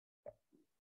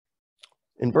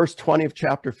In verse 20 of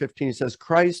chapter 15, he says,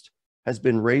 Christ has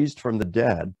been raised from the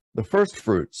dead, the first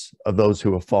fruits of those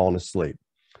who have fallen asleep.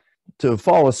 To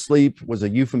fall asleep was a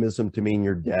euphemism to mean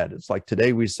you're dead. It's like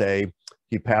today we say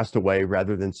he passed away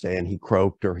rather than saying he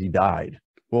croaked or he died.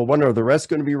 Well, when are the rest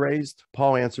going to be raised?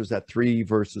 Paul answers that 3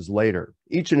 verses later.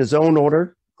 Each in his own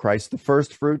order, Christ the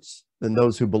first fruits, then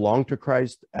those who belong to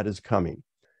Christ at his coming.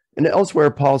 And elsewhere,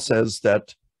 Paul says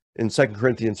that in 2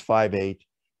 Corinthians 5:8,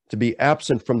 to be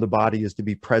absent from the body is to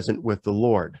be present with the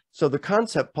Lord. So the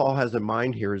concept Paul has in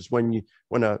mind here is when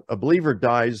a believer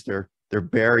dies, they're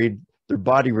buried, their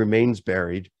body remains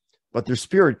buried, but their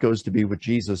spirit goes to be with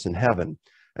Jesus in heaven.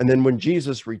 And then when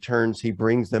Jesus returns, he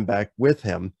brings them back with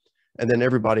him. And then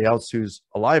everybody else who's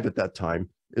alive at that time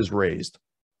is raised.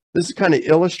 This is kind of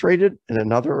illustrated in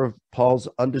another of Paul's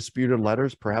undisputed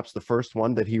letters, perhaps the first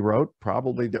one that he wrote,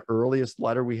 probably the earliest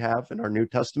letter we have in our New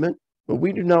Testament. But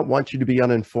we do not want you to be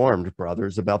uninformed,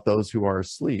 brothers, about those who are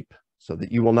asleep, so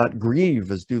that you will not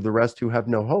grieve as do the rest who have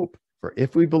no hope. For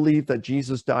if we believe that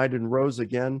Jesus died and rose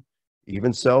again,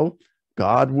 even so,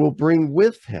 God will bring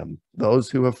with him those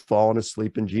who have fallen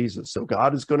asleep in Jesus. So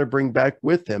God is going to bring back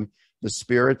with him the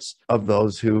spirits of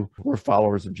those who were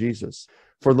followers of Jesus.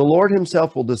 For the Lord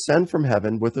himself will descend from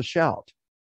heaven with a shout,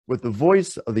 with the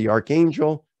voice of the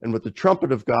archangel, and with the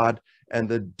trumpet of God, and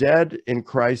the dead in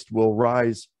Christ will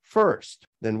rise first.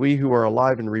 Then we who are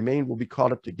alive and remain will be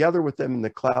caught up together with them in the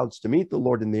clouds to meet the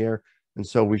Lord in the air, and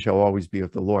so we shall always be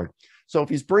with the Lord. So if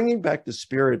he's bringing back the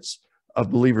spirits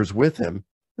of believers with him,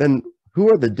 then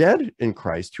who are the dead in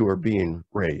Christ who are being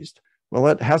raised? Well,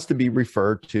 it has to be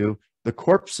referred to the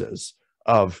corpses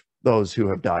of those who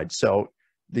have died. So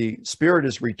the spirit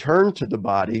is returned to the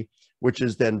body, which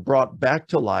is then brought back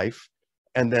to life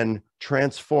and then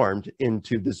transformed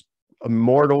into this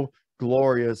immortal,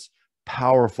 glorious,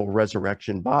 powerful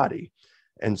resurrection body.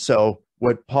 And so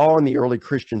what Paul and the early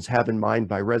Christians have in mind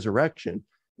by resurrection,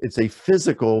 it's a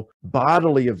physical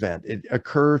bodily event. It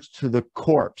occurs to the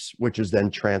corpse, which is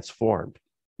then transformed.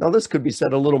 Now, this could be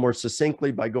said a little more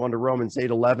succinctly by going to Romans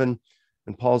 8:11,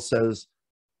 and Paul says,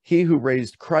 he who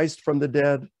raised Christ from the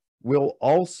dead will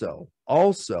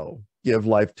also give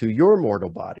life to your mortal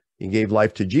body. He gave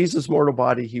life to Jesus' mortal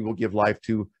body. He will give life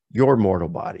to your mortal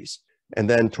bodies. And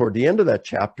then toward the end of that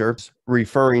chapter,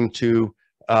 referring to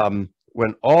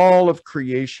when all of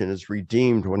creation is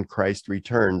redeemed when Christ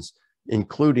returns,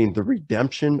 including the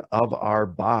redemption of our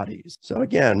bodies. So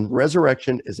again,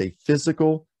 resurrection is a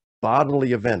physical,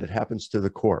 bodily event. It happens to the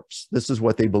corpse. This is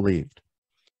what they believed.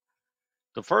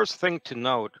 The first thing to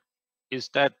note is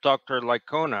that Dr.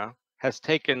 Licona has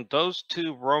taken those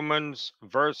 2 Romans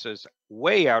verses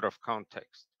way out of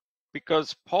context,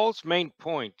 because Paul's main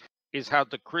point is how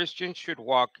the Christian should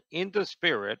walk in the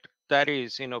Spirit, that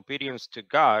is, in obedience to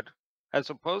God, as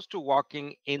opposed to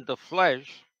walking in the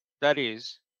flesh, that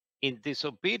is, in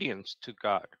disobedience to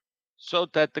God. So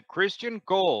that the Christian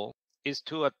goal is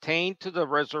to attain to the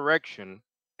resurrection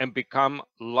and become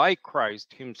like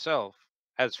Christ himself.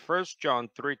 As 1 John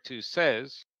 3:2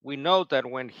 says, we know that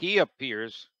when he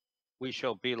appears, we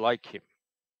shall be like him.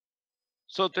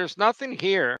 So there's nothing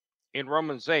here in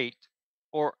Romans 8,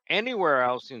 or anywhere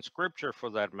else in Scripture for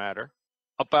that matter,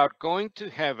 about going to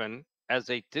heaven as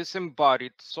a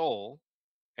disembodied soul,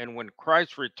 and when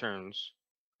Christ returns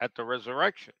at the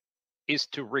resurrection, is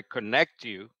to reconnect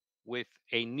you with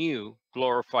a new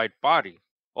glorified body.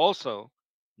 Also,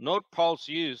 note Paul's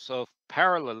use of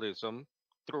parallelism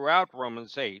throughout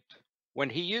Romans 8, when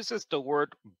he uses the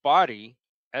word body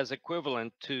as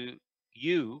equivalent to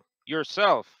you,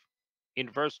 yourself. In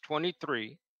verse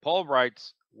 23, Paul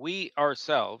writes, we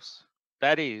ourselves,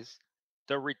 that is,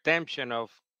 the redemption of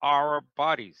our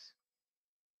bodies.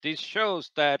 This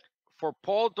shows that for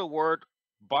Paul, the word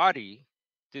body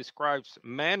describes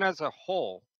man as a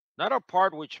whole, not a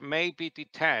part which may be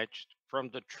detached from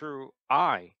the true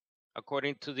I,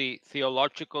 according to the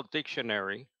Theological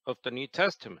Dictionary of the New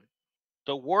Testament.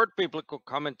 The Word Biblical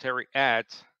Commentary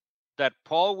adds that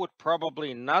Paul would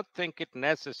probably not think it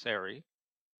necessary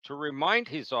to remind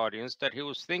his audience that he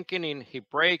was thinking in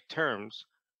Hebraic terms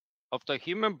of the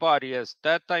human body as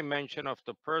that dimension of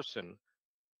the person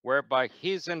whereby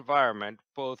his environment,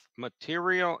 both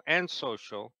material and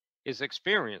social, is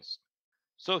experienced.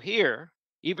 So here,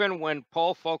 even when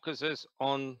Paul focuses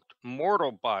on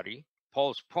mortal body,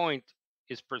 Paul's point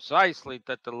is precisely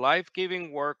that the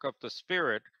life-giving work of the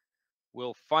Spirit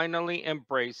will finally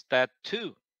embrace that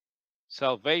too.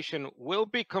 Salvation will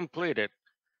be completed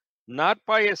not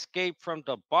by escape from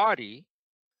the body,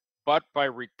 but by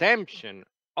redemption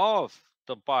of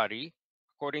the body,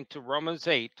 according to Romans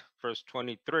 8, verse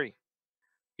 23.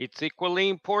 It's equally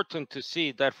important to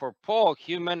see that for Paul,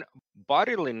 human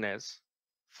Bodiliness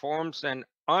forms an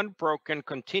unbroken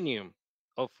continuum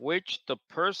of which the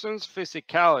person's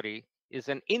physicality is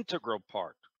an integral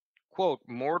part. Quote,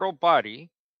 mortal body,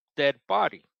 dead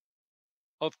body.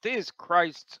 Of this,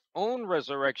 Christ's own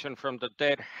resurrection from the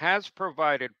dead has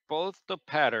provided both the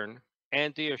pattern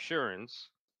and the assurance.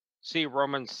 See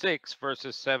Romans 6,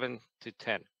 verses 7 to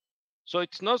 10. So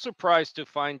it's no surprise to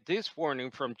find this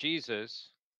warning from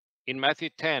Jesus in Matthew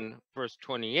 10, verse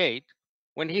 28,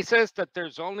 when he says that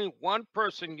there's only one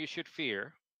person you should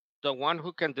fear, the one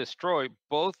who can destroy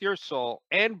both your soul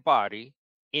and body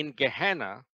in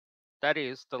Gehenna, that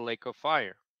is, the lake of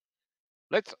fire.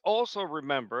 Let's also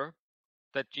remember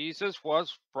that Jesus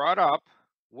was brought up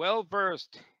well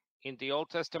versed in the Old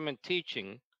Testament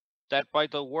teaching that by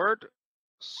the word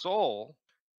soul,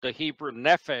 the Hebrew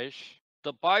nephesh,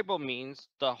 the Bible means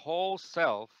the whole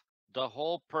self, the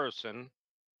whole person,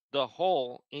 the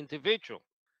whole individual.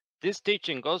 This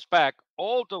teaching goes back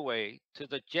all the way to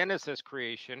the Genesis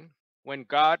creation when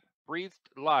God breathed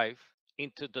life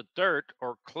into the dirt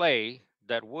or clay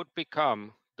that would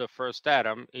become the first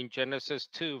Adam in Genesis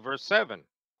 2, verse 7.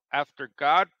 After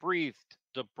God breathed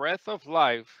the breath of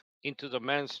life into the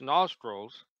man's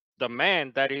nostrils, the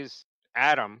man, that is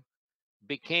Adam,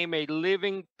 became a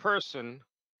living person,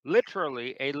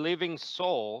 literally a living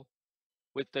soul,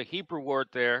 with the Hebrew word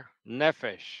there,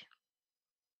 nephesh.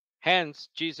 Hence,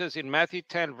 Jesus in Matthew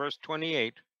 10, verse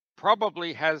 28,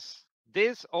 probably has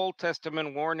this Old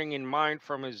Testament warning in mind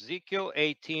from Ezekiel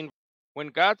 18, when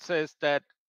God says that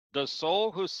the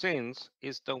soul who sins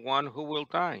is the one who will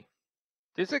die.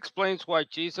 This explains why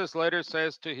Jesus later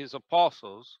says to his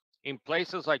apostles, in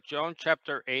places like John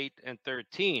chapter 8 and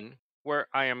 13, where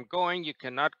I am going, you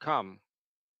cannot come.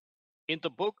 In the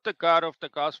book The God of the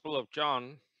Gospel of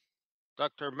John,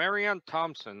 Dr. Marianne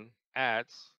Thompson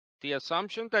adds, the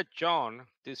assumption that John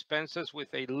dispenses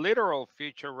with a literal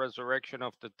future resurrection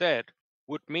of the dead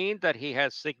would mean that he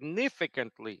has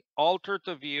significantly altered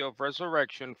the view of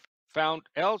resurrection found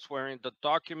elsewhere in the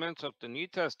documents of the New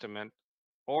Testament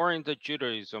or in the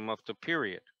Judaism of the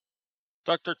period.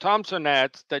 Dr. Thompson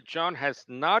adds that John has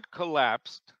not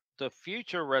collapsed the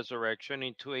future resurrection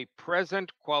into a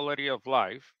present quality of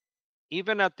life,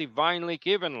 even a divinely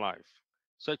given life,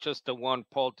 such as the one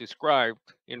Paul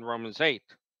described in Romans 8.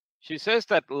 She says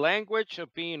that language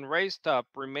of being raised up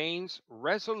remains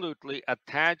resolutely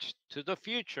attached to the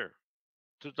future,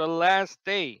 to the last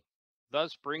day,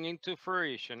 thus bringing to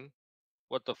fruition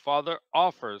what the Father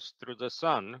offers through the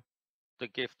Son, the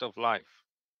gift of life.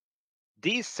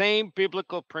 These same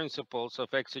biblical principles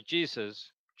of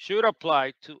exegesis should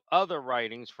apply to other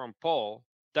writings from Paul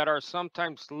that are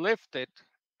sometimes lifted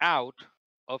out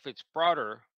of its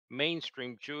broader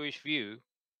mainstream Jewish view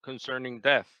concerning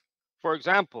death. For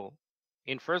example,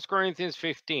 in 1 Corinthians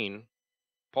 15,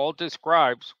 Paul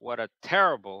describes what a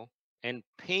terrible and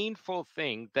painful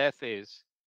thing death is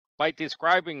by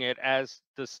describing it as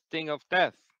the sting of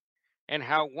death, and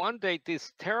how one day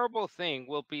this terrible thing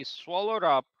will be swallowed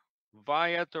up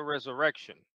via the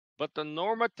resurrection. But the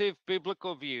normative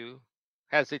biblical view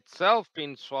has itself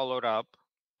been swallowed up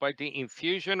by the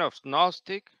infusion of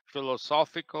Gnostic,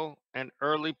 philosophical, and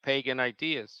early pagan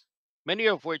ideas, many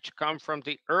of which come from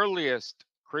the earliest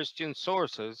Christian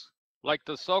sources, like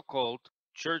the so-called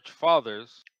Church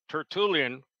Fathers.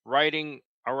 Tertullian, writing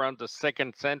around the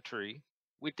 2nd century,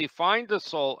 we define the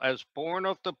soul as born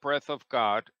of the breath of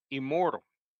God, immortal.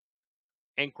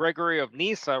 And Gregory of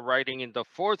Nyssa, writing in the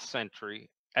 4th century,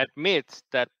 admits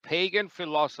that pagan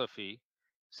philosophy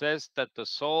says that the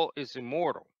soul is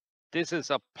immortal. This is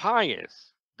a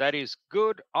pious, that is,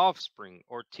 good offspring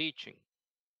or teaching.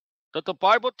 That the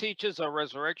Bible teaches a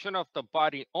resurrection of the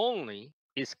body only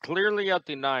is clearly a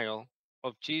denial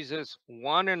of Jesus'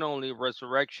 one and only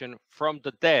resurrection from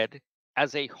the dead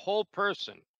as a whole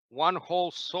person, one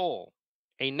whole soul,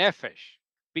 a nephesh,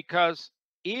 because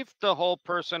if the whole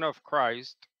person of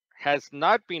Christ has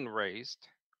not been raised,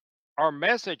 our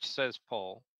message, says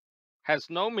Paul, has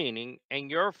no meaning, and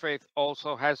your faith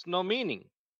also has no meaning.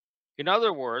 In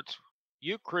other words,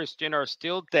 you Christian are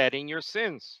still dead in your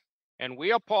sins, and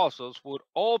we apostles would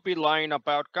all be lying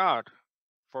about God,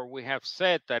 for we have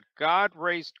said that God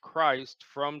raised Christ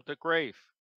from the grave.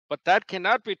 But that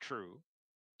cannot be true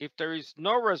if there is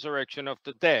no resurrection of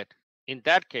the dead. In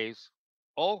that case,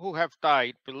 all who have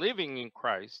died believing in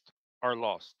Christ are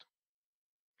lost.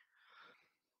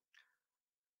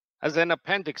 As an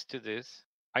appendix to this,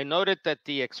 I noted that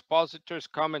the expositor's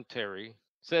commentary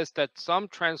says that some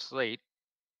translate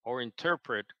or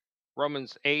interpret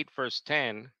Romans 8, verse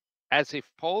 10, as if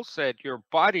Paul said, your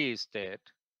body is dead,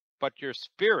 but your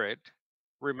spirit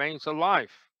remains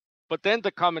alive. But then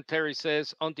the commentary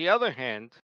says, on the other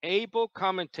hand, able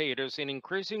commentators in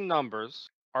increasing numbers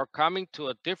are coming to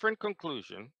a different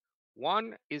conclusion.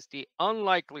 One is the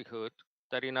unlikelihood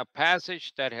that in a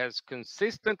passage that has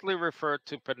consistently referred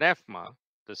to pneuma,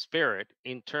 the Spirit,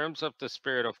 in terms of the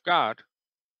Spirit of God,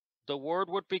 the word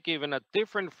would be given a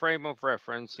different frame of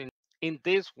reference in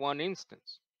this one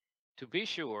instance. To be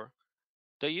sure,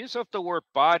 the use of the word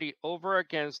body over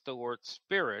against the word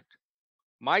spirit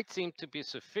might seem to be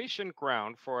sufficient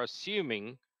ground for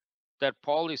assuming that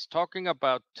Paul is talking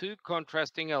about two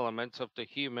contrasting elements of the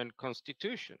human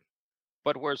constitution.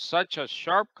 But where such a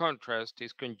sharp contrast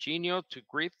is congenial to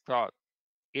Greek thought,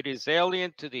 it is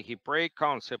alien to the Hebraic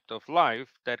concept of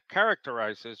life that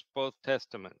characterizes both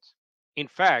testaments. In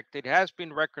fact, it has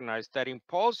been recognized that in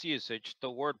Paul's usage,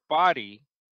 the word body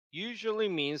usually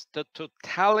means the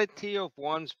totality of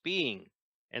one's being.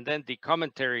 And then the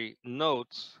commentary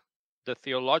notes the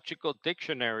theological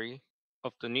dictionary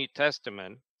of the New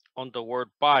Testament on the word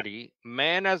body,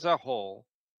 man as a whole,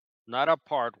 not a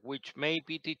part which may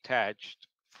be detached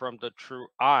from the true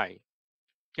I.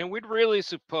 Can we really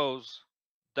suppose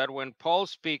that when Paul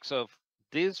speaks of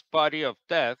this body of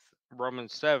death,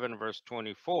 Romans 7, verse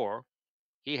 24,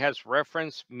 he has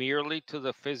reference merely to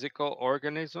the physical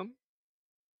organism?